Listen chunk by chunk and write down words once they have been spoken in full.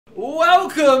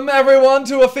Welcome everyone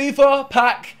to a FIFA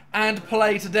pack and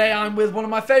play. Today I'm with one of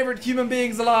my favourite human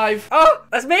beings alive. Oh,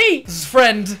 that's me! This is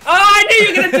friend. Oh, I knew you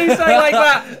were going to do something like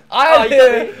that! I'm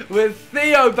here with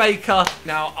Theo Baker.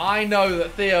 Now, I know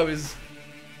that Theo is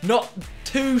not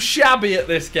too shabby at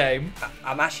this game.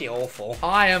 I'm actually awful.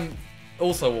 I am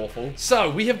also awful. So,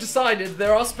 we have decided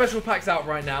there are special packs out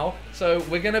right now. So,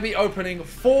 we're going to be opening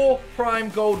 4 Prime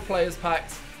Gold Players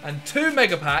packs and 2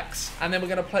 Mega Packs. And then we're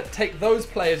going to take those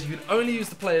players. You can only use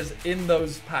the players in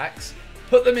those packs.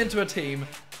 Put them into a team.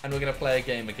 And we're going to play a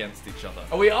game against each other.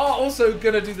 And we are also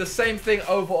going to do the same thing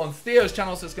over on Theo's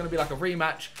channel. So, it's going to be like a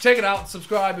rematch. Check it out.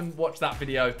 Subscribe and watch that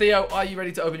video. Theo, are you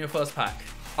ready to open your first pack?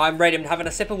 I'm ready. I'm having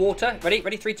a sip of water. Ready?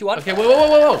 Ready? 3, 2, 1. Okay,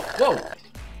 whoa.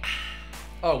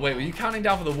 Oh, wait, were you counting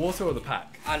down for the water or the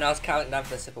pack? I know, I was counting down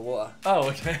for a sip of water. Oh,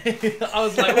 okay. I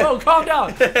was like, whoa, calm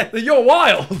down. You're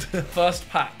wild. First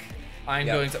pack. I'm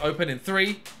going to open in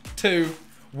 3, 2,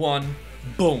 1,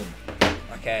 boom.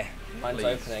 Okay, mine's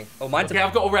opening. Oh, mine's okay,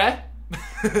 I've got a rare.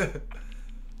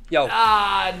 Yo.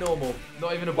 Ah, normal.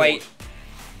 Not even a board. Wait.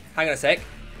 Hang on a sec.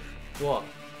 What?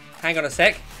 Hang on a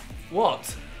sec.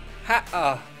 What?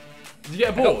 Did you get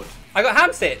a board? I got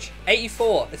ham stitch.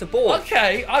 84. It's a board.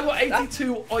 Okay, I got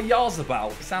 82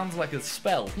 Oyarzabal. Sounds like a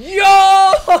spell. Yo!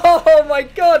 Oh my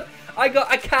god! I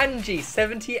got a Kanji,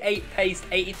 78 pace,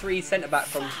 83 centre back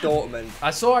from Dortmund.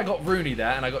 I saw I got Rooney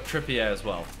there and I got Trippier as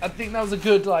well. I think that was a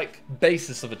good like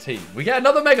basis of a team. We get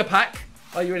another mega pack.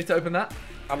 Are you ready to open that?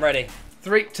 I'm ready.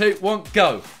 3, 2, 1,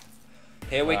 go.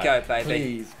 Here we go,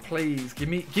 baby. Please, give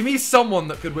me someone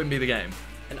that could win me the game.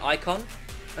 An icon?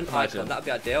 An icon, that'd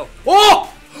be ideal. Oh!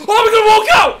 Oh, we're gonna walk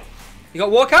out! You got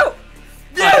walkout?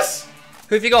 Yes!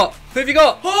 Who have you got? Who have you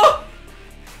got? Huh?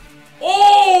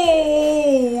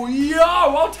 Oh, yo,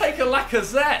 I'll take a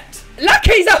Lacazette.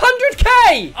 Lucky's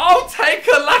 100k! I'll take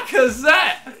a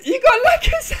Lacazette. You got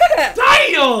Lacazette?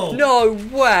 Damn! No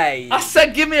way. I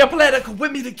said give me a player that could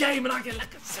win me the game and I get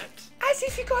Lacazette. As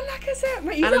if you got Lacazette,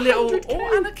 mate. And a little,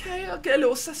 and okay, I'll get a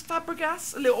little Cesc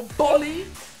Fabregas, a little Bolly.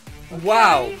 Okay.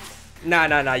 Wow.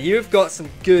 No. You've got some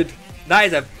good. That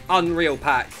is an unreal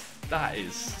pack. That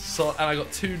is so. And I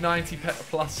got 290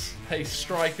 plus pace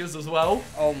strikers as well.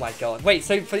 Oh my god. Wait,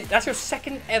 so that's your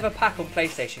second ever pack on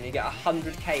PlayStation. You get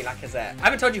 100k Lacazette. I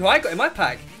haven't told you who I got in my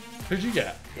pack. Who'd you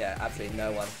get? Yeah, absolutely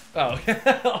no one. Oh,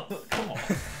 come on.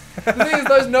 The thing is,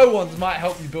 those no ones might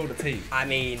help you build a team. I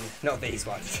mean, not these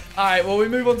ones. Alright, well, we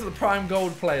move on to the Prime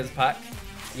Gold Players pack.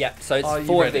 Yep, so it's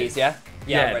 4 of these, yeah?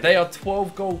 Yeah, they are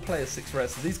 12 gold players, 6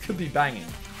 reds, so these could be banging.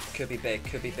 Could be big,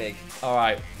 could be big.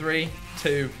 Alright, 3,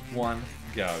 2, 1,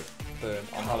 go. Boom.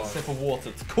 I'm having a sip of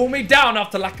water to cool me down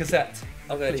after Lacazette.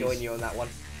 I'm going to join you on that one.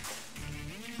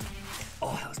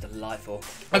 Oh, that was delightful.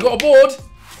 I got a board.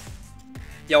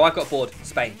 Yo, I've got a board.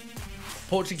 Spain.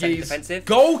 Portuguese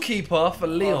goalkeeper for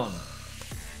Leon. Oh.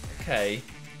 Okay.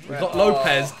 We've got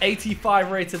Lopez,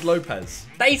 85 rated Lopez.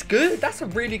 That is good. That's a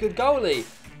really good goalie.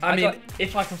 I mean,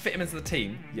 if I can fit him into the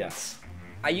team, yes.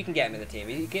 You can get him in the team.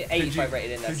 You get 85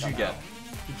 rated in there somehow.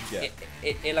 Who'd you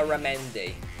get?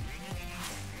 Ilaramendi.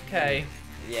 Okay.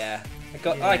 Yeah. I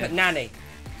got Nani.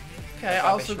 Okay,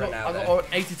 I got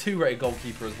an 82 rated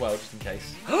goalkeeper as well, just in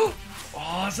case. Oh,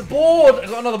 it's a board! I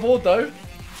got another board though.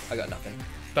 I got nothing.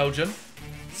 Belgium.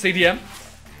 CDM.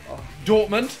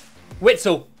 Dortmund.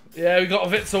 Witzel. Yeah, we got a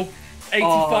Witzel.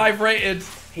 85 rated.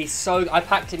 He's so... I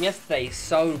packed him yesterday. He's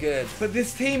so good. But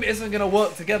this team isn't going to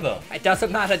work together. It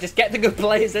doesn't matter. Just get the good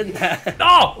players in there.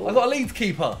 Oh! I got a Leeds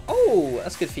keeper. Oh,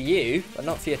 that's good for you, but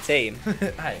not for your team.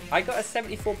 Hey. I got a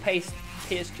 74 pace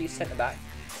PSG centre-back.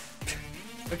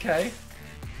 Okay.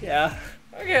 Yeah.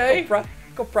 Okay.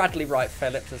 Got Bradley Wright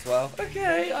Phillips as well.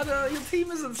 Okay. I don't know. Your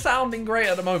team isn't sounding great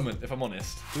at the moment, if I'm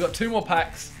honest. We've got 2 more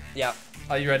packs. Yeah.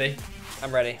 Are you ready?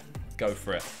 I'm ready. Go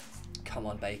for it. Come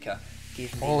on, Baker.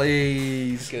 Give me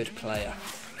please. A good player.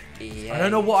 Yeah. I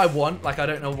don't know what I want. Like, I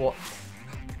don't know what...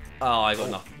 Oh, I got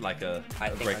nothing. Like a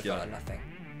regular. I got nothing.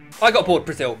 I got board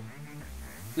Brazil.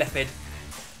 Left mid.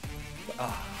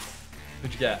 Oh.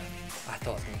 Who'd you get? I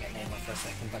thought I was going to get Neymar for a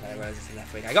second, but I realised it's a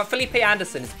left wing. I got Felipe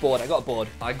Anderson. It's board. I got a board.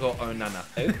 I got Onana.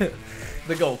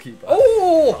 The goalkeeper.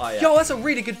 Oh! Yeah. Yo, that's a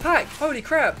really good pack. Holy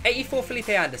crap. 84 Felipe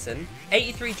Anderson,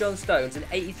 83 John Stones, and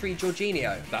 83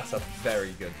 Jorginho. That's a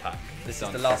very good pack. This is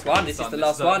the last one. This is the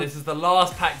last one. This is the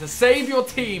last pack to save your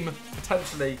team,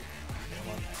 potentially. Come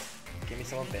on. Give me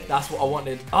someone big. That's what I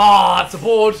wanted. Ah, it's a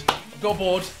board. I've got a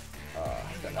board.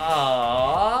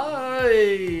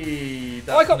 I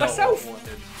got myself.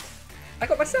 I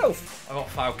got myself. I got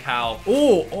Falcao.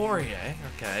 Oh, Aurier.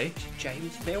 Okay.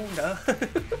 James Milner.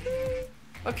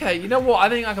 Okay, you know what? I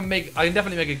think I can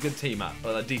definitely make a good team out,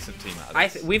 or a decent team out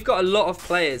of this. We've got a lot of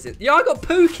players. Yeah, I got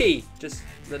Pookie. Just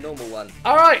the normal one.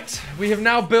 All right, we have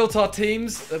now built our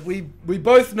teams. We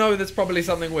both know there's probably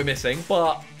something we're missing,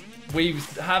 but we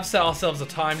have set ourselves a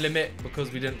time limit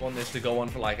because we didn't want this to go on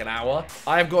for like an hour.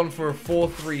 I have gone for a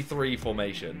 4-3-3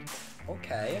 formation.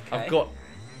 Okay. I've got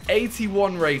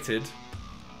 81 rated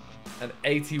and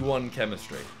 81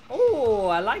 chemistry. Oh,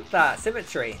 I like that.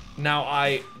 Symmetry. Now,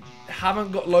 I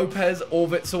haven't got Lopez or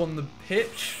Witzel on the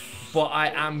pitch, but I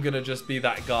am going to just be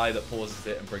that guy that pauses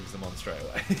it and brings them on straight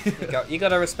away. You got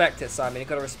to respect it, Simon. You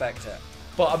got to respect it.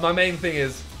 But my main thing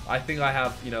is, I think I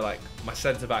have, you know, like my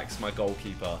centre-backs, my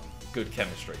goalkeeper, good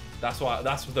chemistry. That's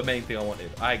the main thing I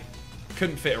wanted. I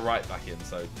couldn't fit a right back in,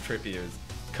 so Trippier is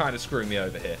kind of screwing me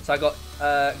over here. So I got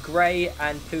Gray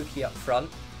and Pookie up front.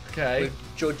 Okay. With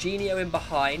Jorginho in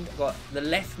behind. I've got the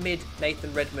left mid,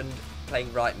 Nathan Redmond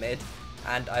playing right mid.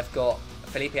 And I've got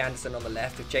Felipe Anderson on the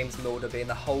left, with James Milner being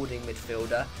the holding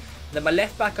midfielder. And then my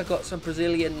left back, I've got some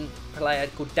Brazilian player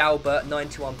called Dalbert,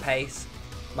 91 pace.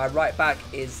 My right back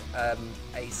is a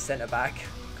centre back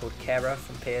called Kera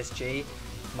from PSG.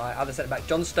 My other centre back,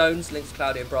 John Stones, links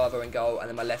Claudio Bravo in goal. And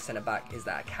then my left centre back is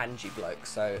that Akanji bloke.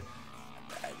 So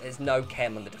there's no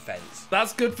chem on the defence.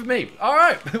 That's good for me. All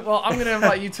right. Well, I'm going to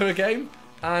invite you to a game.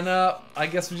 And I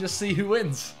guess we'll just see who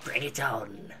wins. Bring it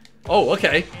on. Oh,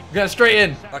 okay. We're going straight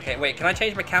in. Okay, wait. Can I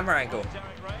change my camera angle?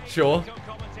 Sure.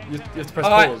 You have to press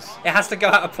pause. It has to go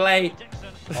out of play.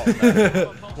 Oh,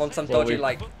 no. Want some dodgy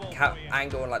like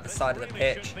angle on like the side of the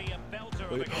pitch.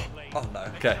 Oh no.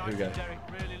 Okay, here we go.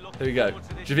 Here we go.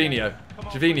 Javinho.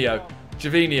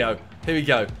 Here we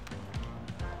go.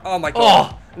 Oh my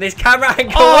god. Oh! This camera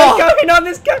angle. Oh! What's going on?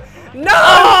 This no!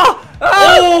 Oh!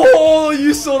 Oh!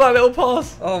 You saw that little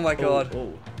pass. Oh my god.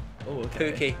 Oh,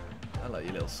 okay. Pookie. I like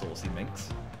you little saucy minx.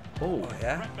 Oh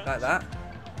yeah, like that.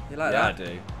 You like yeah, that? I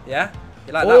do. Yeah.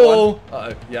 You like that one?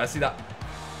 Uh-oh. Yeah, I see that.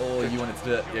 Oh, you wanted to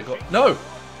do it. Yeah, go. No!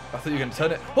 I thought you were going to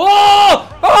turn it. Oh!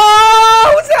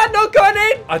 Oh! Was that not going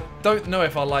in? I don't know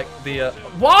if I like the...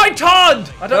 Why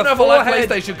turned? I don't know if I like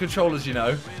PlayStation controllers, you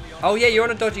know. Oh yeah, you're on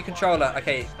a dodgy controller.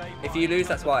 Okay, if you lose,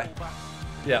 that's why.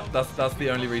 Yeah, that's the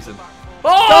only reason.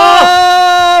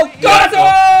 Oh! Got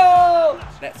Yeah, it!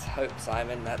 Let's hope,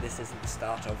 Simon, that this isn't the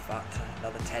start of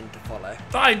another 10 to follow.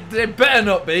 It better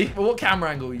not be. But what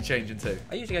camera angle are you changing to?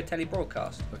 I usually go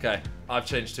telebroadcast. Okay, I've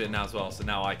changed to it now as well, so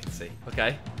now I can see.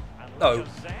 Okay. Oh.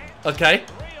 Okay.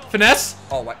 Finesse.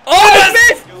 Oh my. Oh, I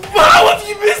missed! How have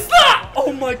you missed that?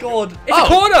 Oh my god. It's a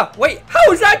corner. Wait,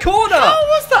 how is that a corner? How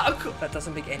was that? That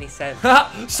doesn't make any sense.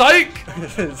 Psych!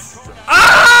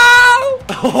 Ow!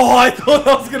 Oh, I thought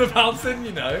I was going to bounce in,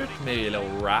 you know. Maybe a little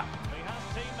rat.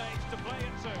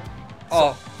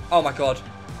 Oh my god.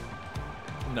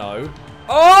 No.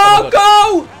 Oh,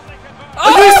 go!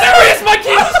 Are you serious? My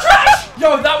keeper's trash!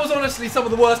 Yo, that was honestly some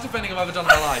of the worst defending I've ever done in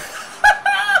my life.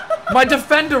 My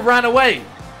defender ran away.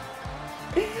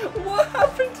 What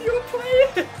happened to your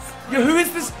players? Yo, who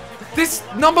is this?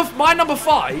 My number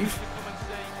 5?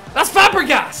 That's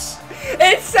Fabregas.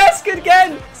 It's Cesc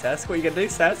again. Cesc, what are you going to do?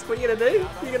 Cesc, what are you going to do?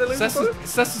 You going to lose the ball?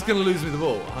 Cesc is going to lose me the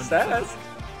ball. 100%. Cesc.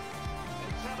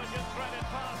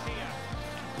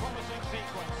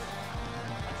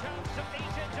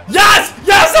 Yes!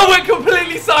 Yes! I went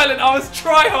completely silent. I was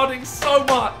tryharding so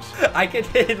much. I could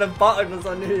hear the buttons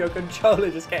on your controller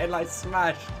just getting like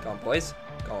smashed. Go on, boys.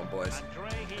 Go on, boys.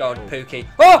 Go on, Pookie.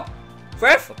 Oh!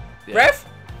 Ref! Yeah. Ref!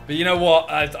 But you know what?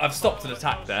 I've stopped an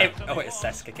attack there. Oh, it's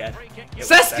Cesc again.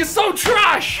 Cesc is so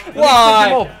trash! Why?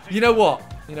 You know what?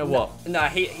 You know what? No,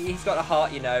 he's got a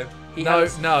heart, you know.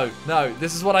 No.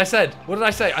 This is what I said. What did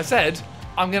I say? I said,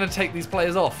 I'm going to take these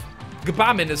players off.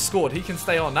 Gabamin has scored. He can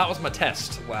stay on. That was my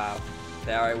test. Wow.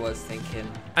 There I was thinking.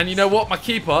 And you know what? My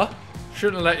keeper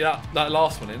shouldn't have let that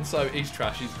last one in, so he's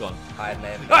trash. He's gone. I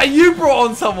admit. Ah, you brought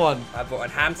on someone. I brought on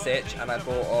Hamsich and I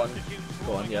brought on...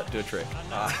 Go on, yeah, do a trick.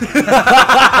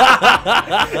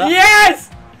 Yes!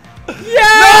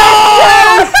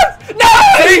 Yes! No! No!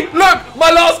 See? Look! My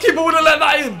last keeper would have let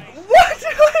that in. What?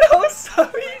 That was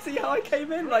so easy how I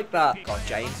came in like that. God,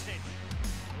 James.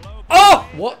 Oh!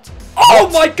 What? Oh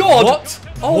my god! What?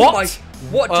 Oh what? my...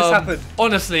 What just happened?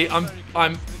 Honestly, I'm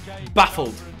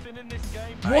baffled.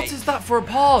 What is that for a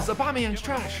pass? Aubameyang's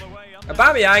trash.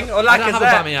 Aubameyang or Lacazette? I don't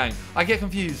have Aubameyang. I get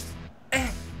confused.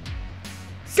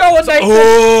 Go on,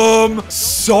 Nathan!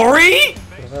 Sorry?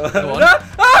 Go on.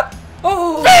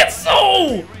 Oh!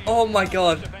 Witzel! Oh my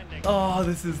god. Oh,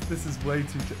 this is way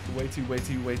too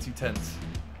tense.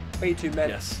 Way too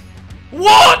many. Yes.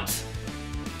 What?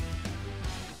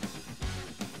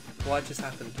 What just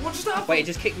happened? What just happened? Wait, it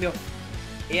just kicked me off.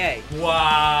 EA.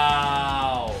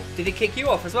 Wow. Did he kick you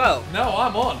off as well? No,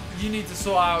 I'm on. You need to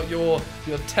sort out your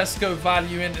Tesco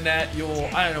value internet, I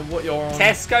don't know what you're on.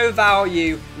 Tesco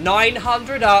value,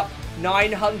 900 up,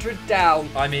 900 down.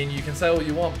 I mean, you can say all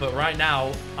you want, but right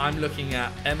now, I'm looking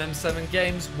at MM7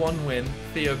 games, 1 win,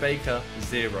 Theo Baker,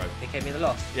 0. He gave me the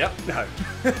loss. Yep. No.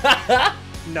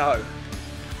 No.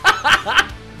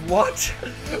 What?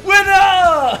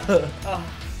 Winner!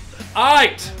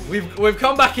 Alright, we've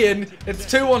come back in. It's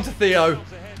 2-1 to Theo.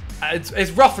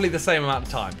 It's roughly the same amount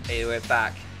of time. Hey, we're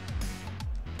back.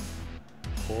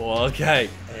 Okay.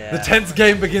 Yeah. The tense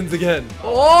game begins again.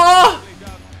 Oh!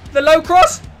 The low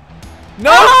cross?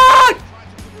 No! Ah!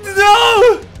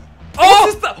 No!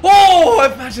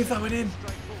 Oh! Imagine if that went in.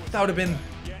 That would have been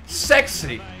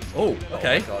sexy. Oh,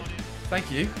 okay. Oh my God.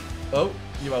 Thank you. Oh,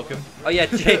 you're welcome. Oh yeah,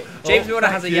 James Milner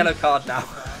has a yellow card now.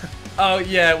 Oh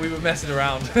yeah, we were messing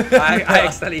around. I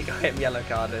accidentally got him yellow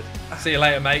carded. See you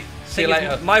later, mate. See you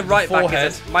later. My right back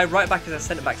is a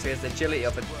centre back, so he has the agility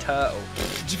of a turtle.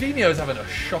 Javinho's having a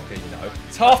shocker, you know.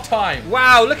 It's half time.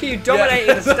 Wow, look at you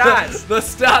dominating the stats. The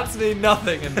stats mean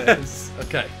nothing in this.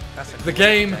 Okay. The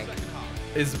game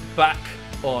is back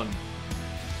on.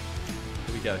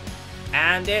 Here we go.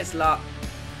 And it's luck.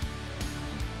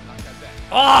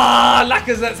 Ah,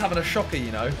 Lacazette's having a shocker,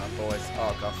 you know. My boys.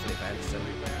 Oh God, Felipe Anderson.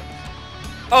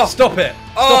 Oh, stop it!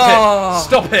 Oh.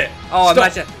 Stop it! Oh,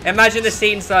 Stop. imagine the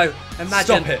scenes though.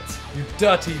 Imagine. Stop it! You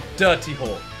dirty, dirty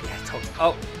whore. Yeah,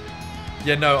 oh.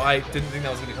 Yeah, no, I didn't think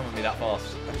that was going to come at me that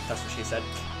fast. That's what she said.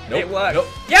 Nope, It worked. nope.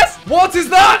 Yes! What is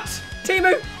that?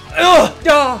 Timu! Ugh!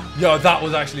 Oh. Yo, that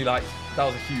was actually like, that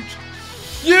was a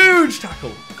huge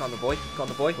tackle. Go on the boy. Go on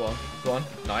the boy. Go on, go on.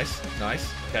 Nice,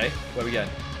 nice. Okay, where we going?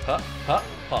 Hut,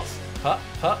 pass.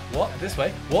 Hut, what? This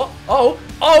way. What? Oh,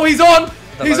 he's on!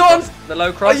 He's on! The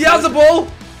low cross. He has a ball!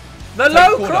 The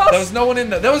low cross! There was no one in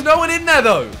there. There was no one in there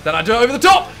though. Then I do it over the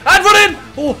top and run in!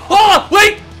 Oh,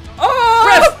 wait! Oh!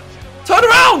 Ref! Turn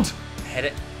around! Hit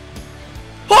it.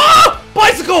 Ah!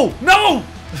 Bicycle! No!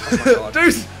 Oh my God.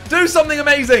 do something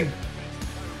amazing!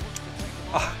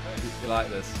 Oh. You like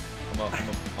this?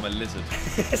 I'm a lizard.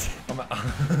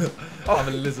 I'm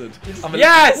a lizard.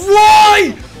 Yes!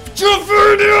 Why?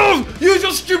 Javinho! Use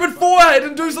your stupid forehead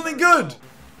and do something good!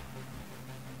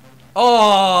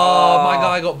 Oh, my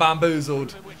guy got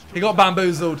bamboozled. He got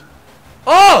bamboozled.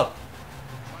 Oh!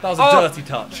 That was a dirty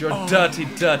touch. You're a dirty,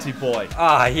 dirty boy.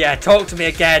 Ah, yeah, talk to me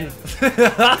again.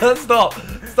 Stop. Stop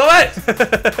it!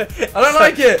 I don't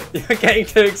like it. You're getting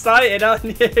too excited, aren't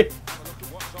you?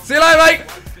 See you later, mate.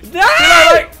 No! See you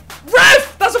later, mate.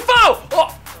 Ref! That's a foul!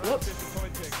 Oh, what?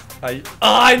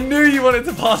 I knew you wanted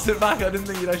to pass it back. I didn't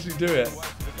think you'd actually do it.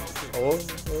 Oh,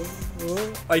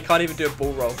 you can't even do a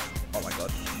ball roll. Oh my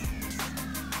God.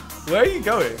 Where are you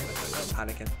going? I'm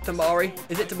panicking. Tamari.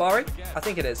 Is it Tamari? I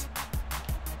think it is.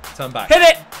 Turn back. Hit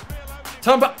it!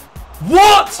 Turn back.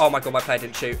 What? Oh my God, my player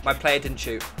didn't shoot. My player didn't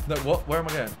shoot. No, what? Where am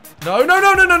I going? No.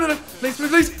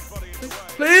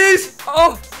 Please.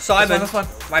 Oh, Simon. That's fine.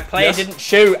 My player didn't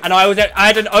shoot, and I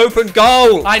had an open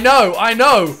goal. I know,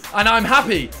 and I'm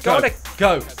happy. Go.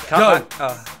 Cut back.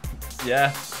 Oh.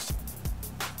 Yeah.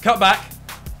 Cut back.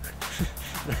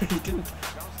 No, you didn't.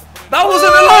 That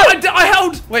wasn't a lot. I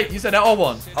held. Wait, you said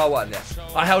L1. R1, yeah.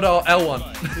 I held L1.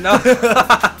 No.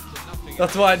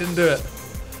 That's why I didn't do it.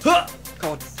 Go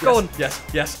on. Go on.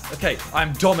 Yes. Okay,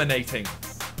 I'm dominating.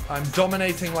 I'm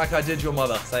dominating like I did your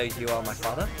mother. So you are my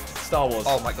father? Star Wars.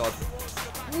 Oh my God.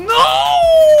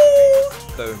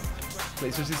 No! Boom.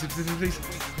 Please.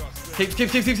 Keep.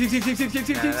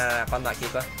 No, fund that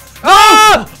keeper.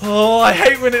 Ah! Oh, I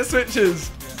hate when it switches.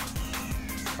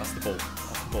 That's the ball.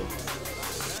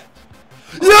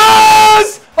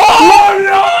 Yes! Oh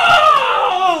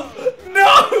no!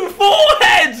 No!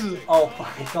 Forehead! Oh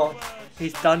my God.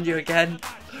 He's done you again.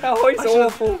 Oh, he's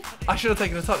awful. I should have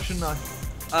taken a touch, shouldn't I?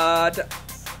 Oh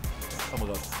my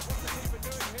God.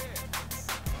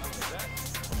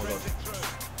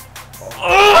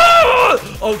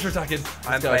 Ultra attacking.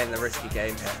 I'm playing the risky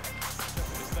game here.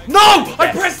 No! Yes.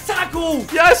 I pressed tackle!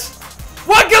 Yes!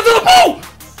 Why get to the ball?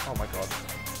 Oh my God.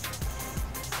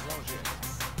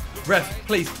 Ref,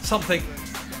 please, something.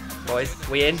 Boys,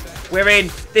 we in? We're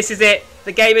in. This is it.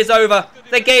 The game is over.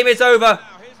 The game is over.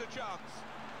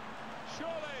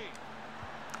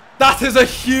 That is a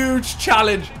huge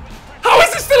challenge. How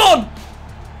is it still on?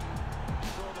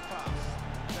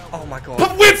 Oh my God.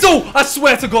 But Witzel! I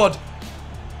swear to God.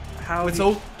 How?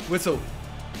 Witzel,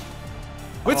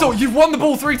 you've won the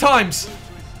ball 3 times.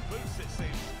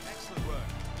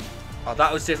 Oh,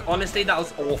 that was just, honestly, that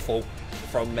was awful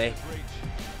from me.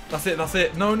 That's it.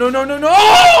 No. Oh!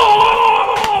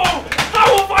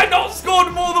 How have I I not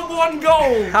scored more than 1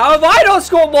 goal? How have I not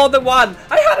scored more than 1?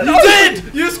 I had You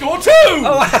did! You scored 2!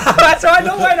 Oh, that's what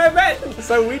I meant.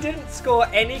 So we didn't score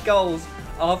any goals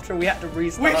after we had to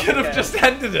restart. We could have just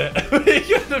ended it. We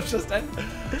could have just ended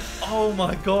it. Oh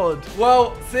my god.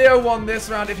 Well, Theo won this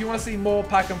round. If you want to see more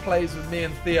pack and plays with me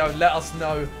and Theo, let us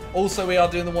know. Also, we are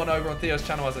doing the one over on Theo's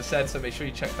channel, as I said, so make sure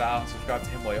you check that out. Subscribe to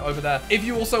him while you're over there. If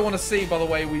you also want to see, by the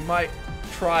way, we might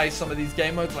try some of these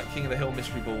game modes like King of the Hill,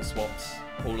 Mystery Ball swaps,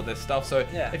 all of this stuff. So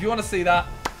yeah, if you want to see that,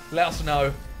 let us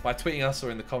know by tweeting us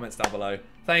or in the comments down below.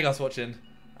 Thank you guys for watching,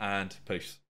 and peace.